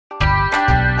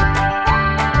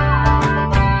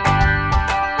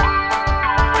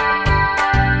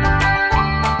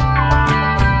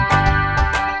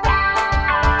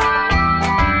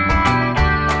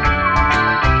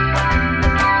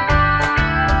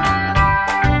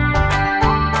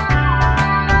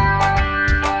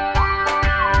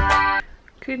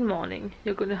thing.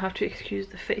 You're gonna have to excuse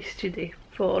the face today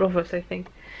for all of us, I think.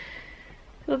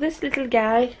 So this little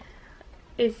guy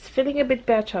is feeling a bit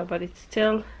better, but it's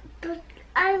still... But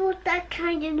I want that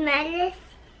kind of medicine.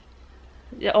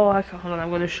 Yeah, oh, hold on, I'm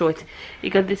gonna show it. You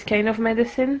got this kind of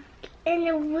medicine? And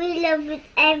we love it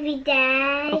every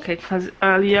day. Okay, because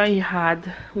earlier he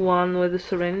had one with a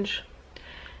syringe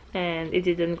and it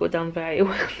didn't go down very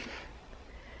well.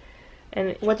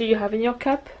 And what do you have in your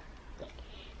cup?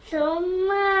 Some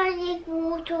magic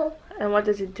water. And what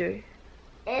does it do?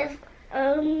 It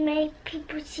make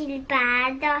people feel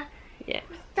better. Yeah.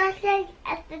 Just like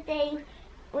yesterday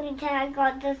when I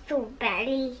got the sore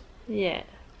belly. Yeah.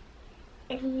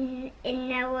 And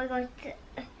now I got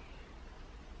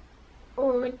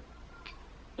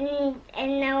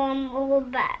and now I'm over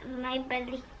back. My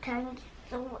belly can't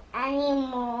sore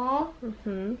anymore.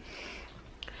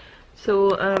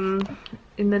 So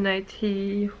in the night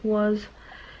he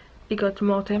got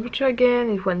more temperature again.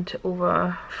 It went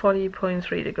over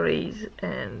 40.3 degrees,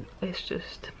 and it's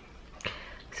just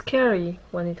scary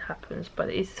when it happens, but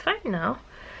it's fine now.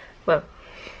 Well,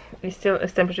 his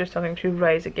temperature is starting to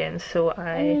rise again, so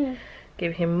I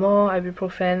gave him more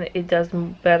ibuprofen. It does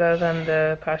better than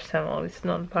the paracetamol.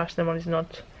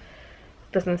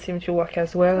 Doesn't seem to work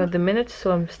as well at the minute,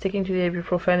 so I'm sticking to the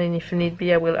ibuprofen, and if need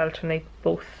be I will alternate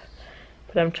both,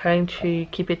 but I'm trying to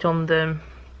keep it on the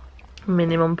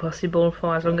minimum possible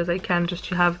for as long as I can, just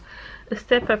to have a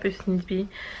step up if need be.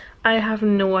 I have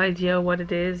no idea what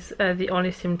it is. The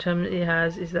only symptom he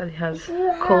has is that he has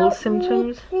cold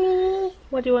symptoms.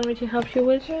 What do you want me to help you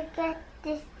with? To get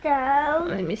this down.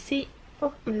 Let me see.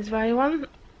 Oh, this very one.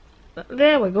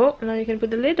 There we go. Now you can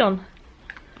put the lid on.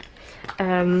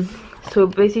 So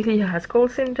basically he has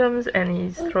cold symptoms and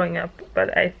he's throwing up,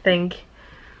 but I think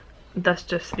that's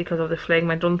just because of the phlegm.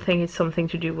 I don't think it's something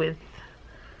to do with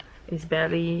his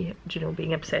belly, you know,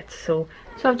 being upset. So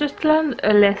I've just learned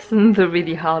a lesson the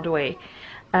really hard way.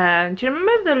 Do you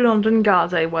remember the London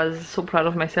guards? I was so proud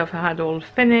of myself. I had all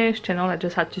finished and all. I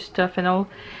just had to stuff and all.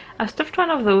 I stuffed one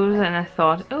of those and I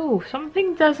thought, oh,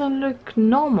 something doesn't look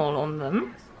normal on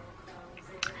them.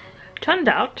 Turned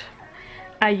out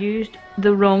I used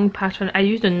the wrong pattern. I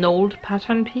used an old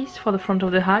pattern piece for the front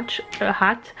of the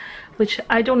hat, which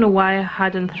I don't know why I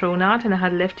hadn't thrown out and I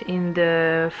had left in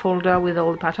the folder with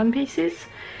all the pattern pieces.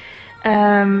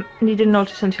 Didn't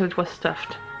notice until it was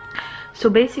stuffed. So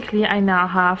basically I now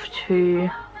have to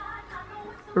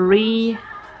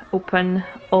reopen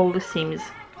all the seams,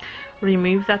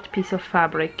 remove that piece of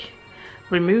fabric,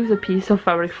 remove the piece of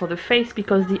fabric for the face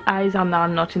because the eyes are now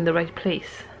not in the right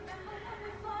place,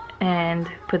 and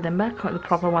put them back on, the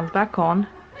proper ones back on,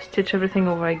 stitch everything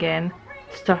over again,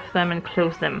 stuff them and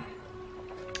close them,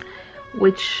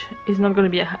 which is not going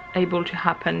to be able to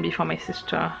happen before my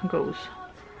sister goes.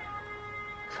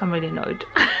 So I'm really annoyed.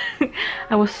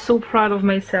 I was so proud of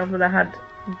myself that I had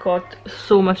got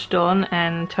so much done,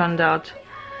 and turned out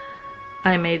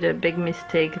I made a big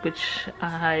mistake, which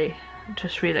I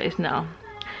just realized now.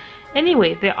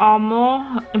 Anyway, there are more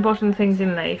important things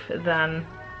in life than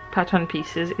pattern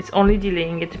pieces. It's only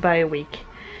delaying it by a week.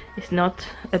 It's not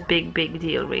a big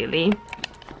deal really.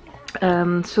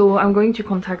 So I'm going to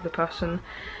contact the person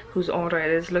whose order it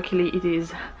is. Luckily it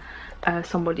is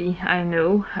somebody I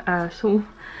know, so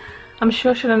I'm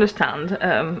sure she'll understand.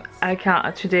 I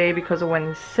can't today because when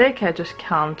he's sick. I just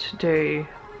can't do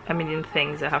a million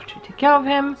things. I have to take care of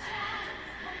him.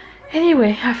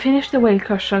 Anyway, I finished the whale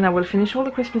cushion. I will finish all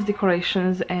the Christmas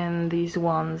decorations, and these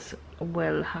ones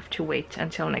will have to wait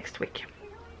until next week.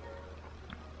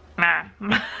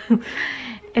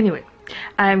 Anyway,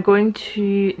 I'm going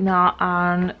to now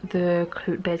iron the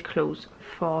bed clothes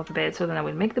for the bed, so then I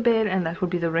will make the bed and that will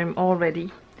be the room all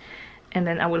ready, and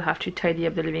then I will have to tidy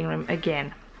up the living room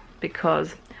again,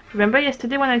 because remember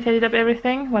yesterday when I tidied up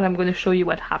everything? Well, I'm going to show you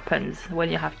what happens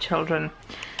when you have children.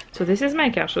 So this is my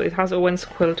couch, so it has Owen's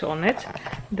quilt on it.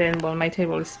 Then, well, my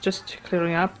table is just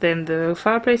clearing up. Then the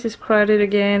fireplace is crowded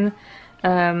again.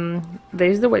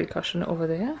 There's the whale cushion over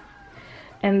there.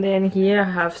 And then here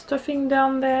I have stuffing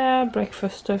down there,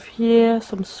 breakfast stuff here,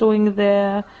 some sewing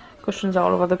there, cushions are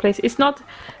all over the place. It's not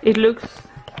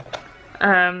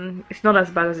as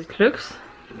bad as it looks,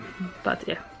 but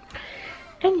yeah.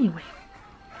 Anyway,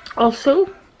 also,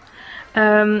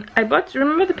 I bought,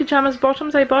 remember the pajamas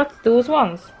bottoms I bought? Those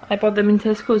ones. I bought them in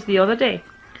Tesco's the other day.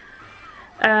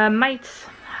 Mites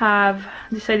have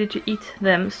decided to eat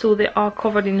them, so they are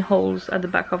covered in holes at the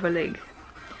back of a leg.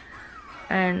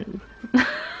 And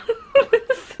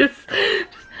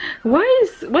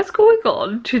what's going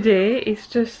on today? It's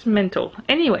just mental.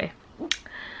 Anyway,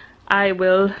 I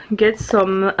will get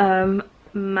some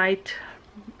mite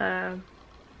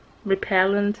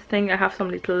repellent thing. I have some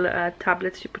little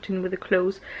tablets you put in with the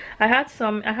clothes. I have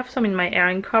some in my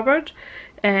airing cupboard,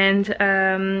 and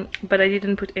but I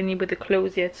didn't put any with the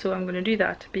clothes yet, so I'm gonna do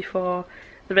that before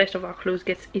the rest of our clothes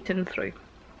gets eaten through.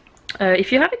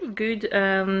 If you have any good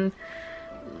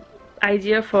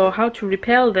idea for how to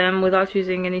repel them without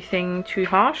using anything too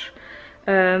harsh,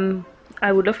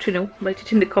 I would love to know. Write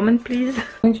it in the comment, please. I'm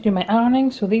going to do my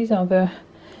ironing. So these are the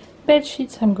bed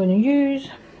sheets I'm going to use.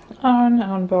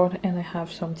 Iron board, and I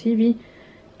have some TV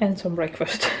and some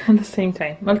breakfast at the same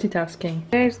time. Multitasking.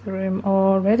 There's the room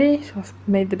all ready. So I've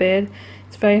made the bed.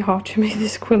 It's very hard to make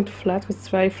this quilt flat because it's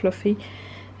very fluffy.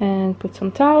 And put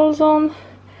some towels on.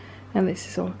 And this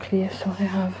is all clear, so I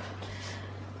have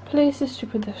places to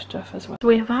put their stuff as well. So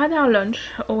we have had our lunch.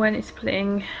 Owen is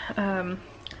playing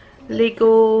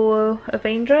Lego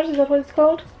Avengers, is that what it's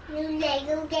called? New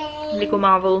Lego game. Lego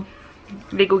Marvel.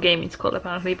 Lego game it's called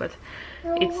apparently, but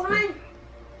it's...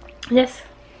 Yes.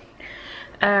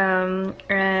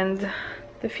 And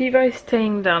the fever is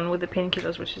staying down with the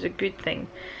painkillers, which is a good thing.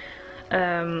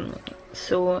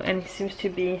 So, and he seems to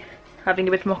be having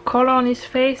a bit more color on his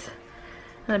face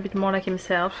and a bit more like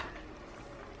himself.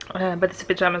 But it's a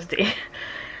pajamas day.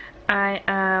 I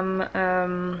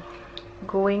am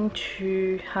going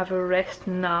to have a rest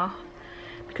now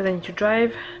because I need to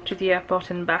drive to the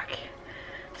airport and back.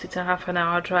 So it's a half an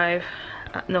hour drive,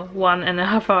 no,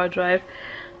 1.5 hour drive,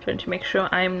 trying to make sure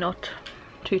I'm not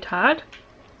too tired.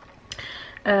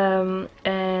 And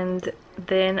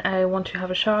then I want to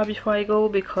have a shower before I go,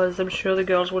 because I'm sure the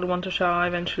girls will want a shower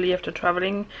eventually after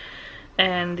traveling,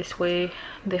 and this way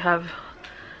they have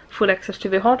full access to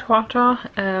the hot water.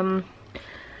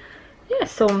 Yeah,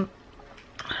 so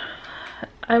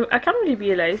I can't really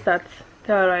realize that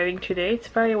they're arriving today. It's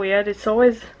very weird. It's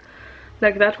always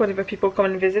like that whenever people come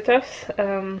and visit us.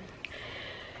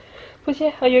 But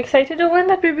yeah, are you excited, Owen,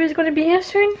 that baby is going to be here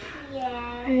soon?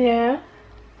 Yeah. Yeah.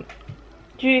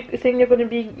 Do you think you're going to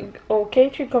be okay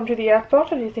to come to the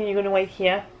airport, or do you think you're going to wait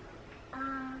here?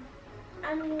 I'm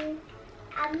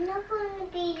not going to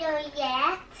be there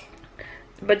yet.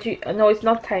 But you, no, it's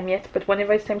not time yet, but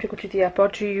whenever it's time to go to the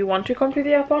airport, do you want to come to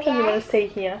the airport, or do you want to stay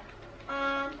here?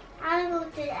 I'll go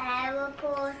to the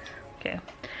airport. Okay.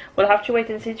 We'll have to wait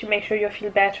and see to make sure you feel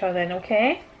better then,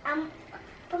 okay? I'm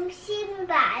feeling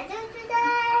better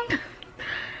today.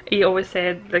 He always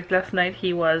said, like last night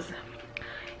he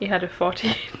had a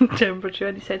 40 temperature,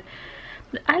 and he said,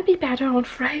 I'll be better on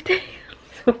Friday.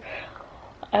 So,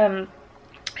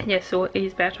 yeah, so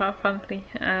he's better apparently.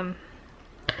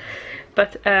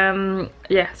 But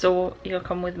yeah, so he'll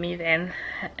come with me then,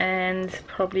 and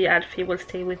probably Alfie will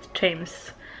stay with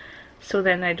James, so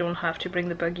then I don't have to bring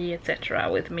the buggy etc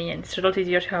with me, and it's a lot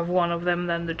easier to have one of them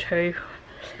than the two.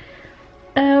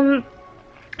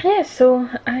 Yeah, so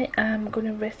I am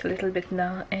gonna rest a little bit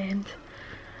now, and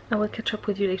I will catch up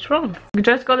with you later on. We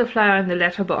just got a flyer in the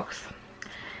letterbox,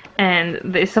 and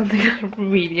there's something that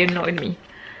really annoyed me.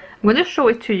 I'm gonna show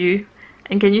it to you,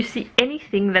 and can you see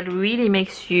anything that really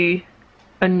makes you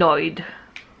annoyed?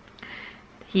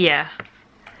 Here.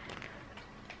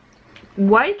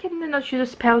 Why can they not use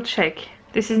a spell check?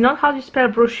 This is not how you spell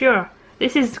brochure.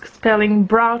 This is spelling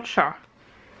brochure.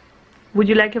 Would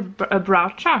you like a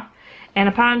brochure? And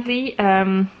apparently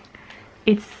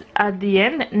it's at the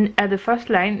end, at the first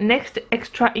line, next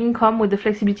extra income with the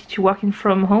flexibility to work in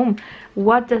from home.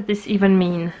 What does this even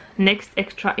mean? Next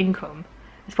extra income.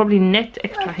 It's probably net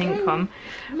extra income.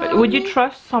 But would you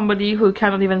trust somebody who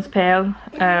cannot even spell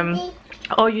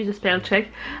or use a spell check?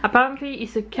 Apparently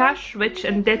it's a cash rich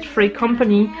and debt free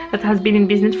company that has been in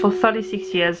business for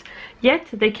 36 years, yet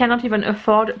they cannot even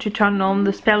afford to turn on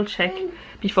the spell check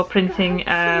before printing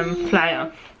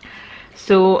flyer.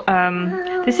 So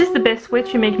this is the best way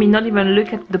to make me not even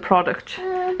look at the product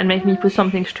and make me put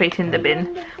something straight in the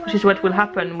bin, which is what will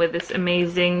happen with this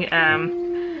amazing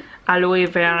aloe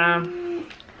vera,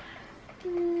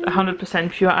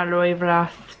 100% pure aloe vera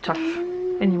stuff.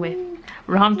 Anyway,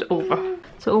 rant over.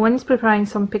 So Owen is preparing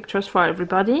some pictures for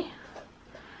everybody,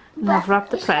 and I've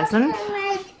wrapped the present.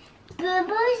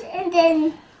 Bubbles,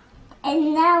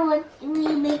 and now what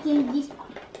we're making this.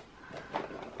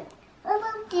 What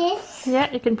about this?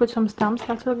 Yeah, you can put some stamps.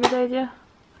 That's a good idea.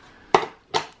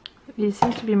 It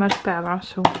seems to be much better.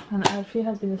 So, and Alfie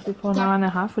has been asleep for an hour and a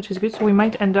half, which is good. So we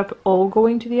might end up all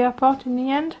going to the airport in the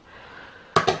end.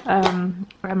 I'm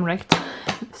wrecked.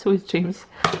 So is James.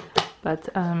 But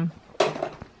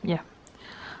yeah,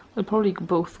 we'll probably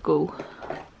both go.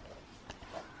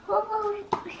 What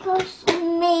about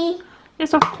me?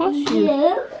 Yes, of course you.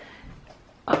 You?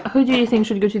 Who do you think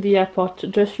should go to the airport?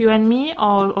 Just you and me,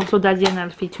 or also Daddy and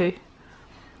Alfie too?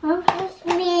 Just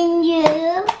me and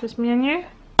you. Just me and you?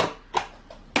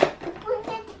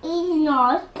 Poupette is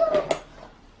not.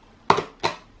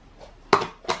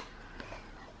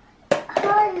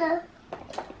 Hello.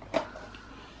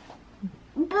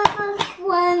 But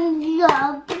one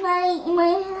love my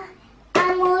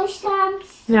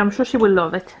emotions. Yeah, I'm sure she will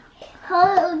love it.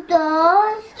 How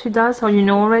does? She does? Oh, you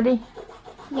know already?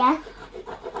 Yeah.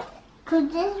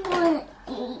 Cause this one,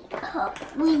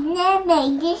 we never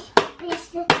made this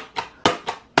picture.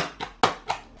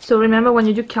 So remember, when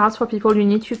you do cards for people, you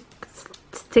need to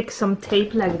stick some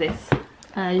tape like this.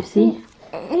 You see?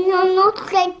 No,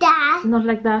 not like that. Not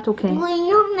like that, okay. We're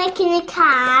not making a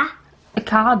car. A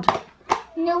card?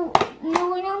 No,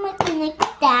 we're not making like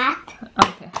that.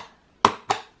 Okay.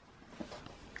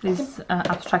 This is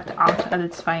abstract art at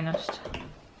its finest.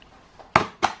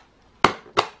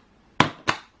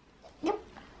 Yep.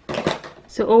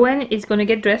 So Owen is going to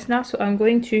get dressed now, so I'm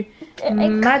going to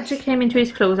magic him into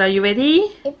his clothes. Are you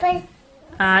ready?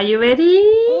 Are you ready?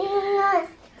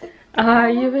 Are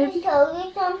you ready? Show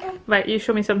you something. Right, you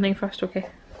show me something first, okay?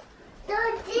 Do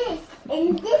this,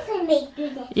 and this I make do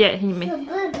this. Yeah, he made. So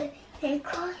good, and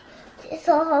call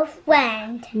sort of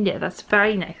friend. Yeah, that's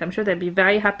very nice. I'm sure they'll be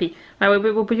very happy. Right,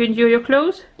 we'll put you into your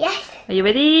clothes. Yes. Are you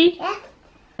ready? Yes.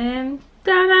 And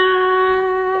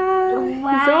ta-da!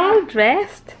 Wow. He's all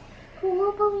dressed.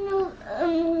 What about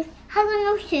no, have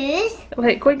no shoes?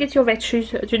 Okay, go and get your red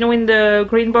shoes. Do you know in the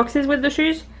green boxes with the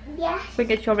shoes? Yes. Go and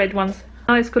get your red ones.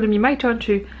 Now it's going to be my turn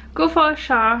to go for a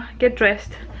shower, get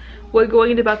dressed. We're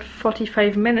going in about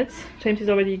 45 minutes. James is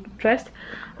already dressed.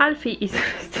 Alfie is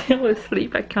still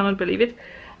asleep. I cannot believe it.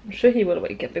 I'm sure he will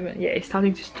wake up. Yeah, he's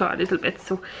starting to snore a little bit.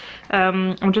 So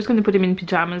I'm just going to put him in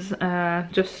pajamas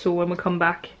just so when we come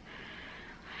back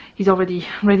he's already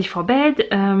ready for bed.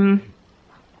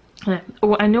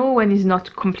 Oh, I know when he's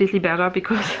not completely better,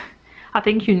 because I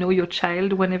think you know your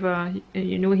child whenever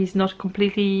you know he's not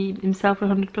completely himself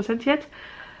 100% yet.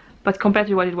 But compared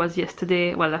to what it was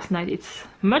yesterday, well, last night, it's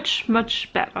much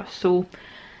better. So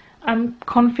I'm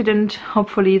confident,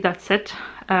 hopefully that's it.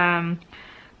 Don't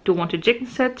want to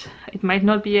jinx it. It might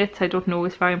not be it. I don't know.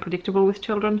 It's very unpredictable with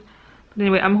children. But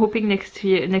anyway, I'm hoping next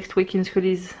week in school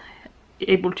he's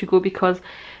able to go, because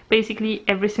basically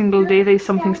every single day there's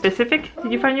something specific.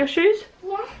 Did you find your shoes?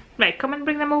 Yeah. Right, come and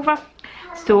bring them over.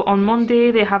 So on Monday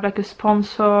they have like a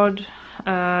sponsored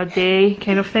day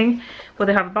kind of thing, where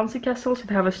they have a bouncy castle, so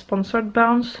they have a sponsored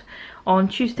bounce. On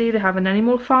Tuesday they have an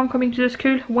animal farm coming to the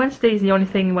school. Wednesday is the only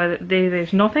thing where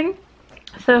there's nothing.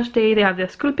 Thursday they have their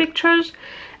school pictures,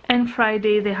 and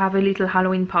Friday they have a little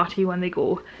Halloween party when they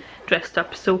go dressed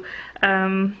up. So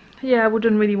yeah, I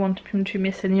wouldn't really want him to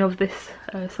miss any of this.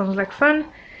 Sounds like fun.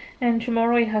 And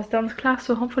tomorrow he has dance class,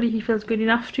 so hopefully he feels good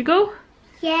enough to go.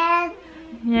 Yeah.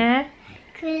 Yeah.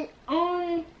 Cause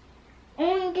on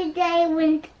the day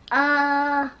when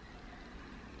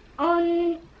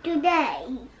on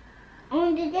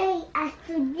the day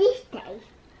after this day,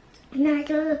 and I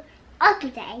saw the other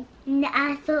day, and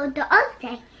I saw the other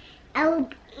day, I will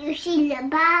see the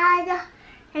bad,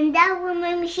 and that will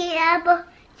make me see able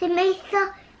to make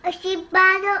sure I see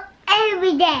bad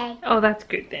every day. Oh, that's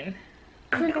good then.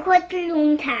 Quite a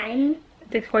long time.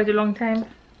 It takes quite a long time.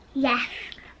 Yes.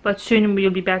 But soon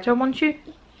you'll be better, won't you?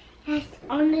 Yes,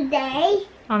 on the day.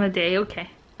 On a day, okay.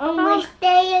 On which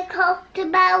day I talked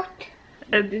about?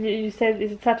 You said,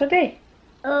 is it Saturday?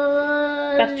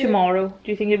 That's tomorrow.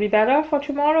 Do you think you'll be better for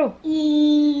tomorrow?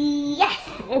 Yes.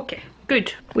 Okay,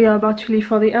 good. We are about to leave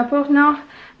for the airport now.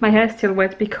 My hair is still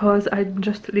wet because I'm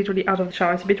just literally out of the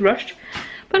shower. It's a bit rushed.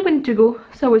 But we need to go,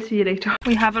 so we'll see you later.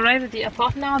 We have arrived at the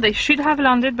airport now. They should have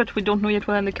landed, but we don't know yet.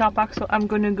 We're in the car park, so I'm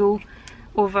gonna go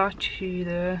over to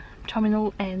the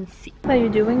terminal and see. What are you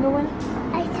doing, Owen?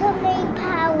 I told my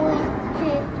powers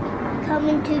to come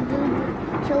into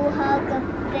the show her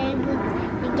be able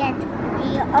to get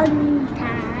here on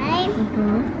time.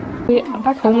 We're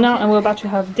back home now, and we're about to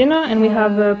have dinner, and we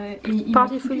have a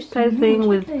party food style thing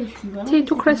with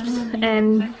potato crisps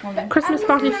and Christmas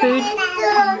party food,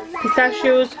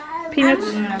 pistachios,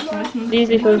 peanuts, these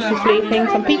little souffle things,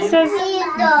 some pizzas.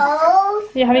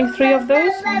 You're having 3 of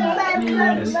those? Yeah,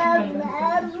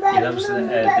 that was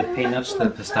the peanuts, the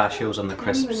pistachios and the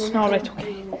crisps. Alright,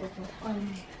 okay.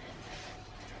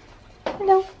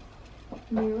 Hello.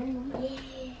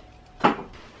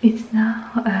 It's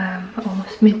now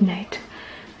almost midnight.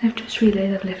 I've just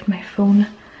realized I've left my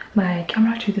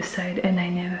camera to the side, and I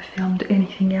never filmed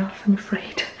anything else, I'm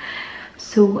afraid.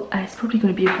 So it's probably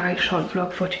going to be a very short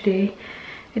vlog for today.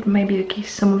 It might be the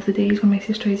case some of the days when my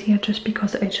sister is here, just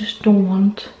because I just don't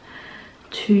want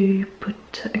to put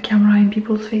a camera in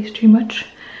people's face too much.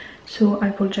 So I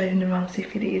apologize in advance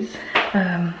if it is.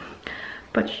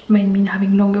 but it might mean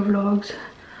having longer vlogs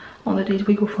on the days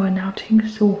we go for an outing,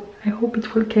 so I hope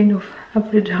it will kind of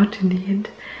average out in the end.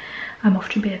 I'm off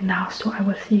to bed now, so I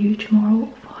will see you tomorrow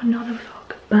for another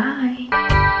vlog. Bye!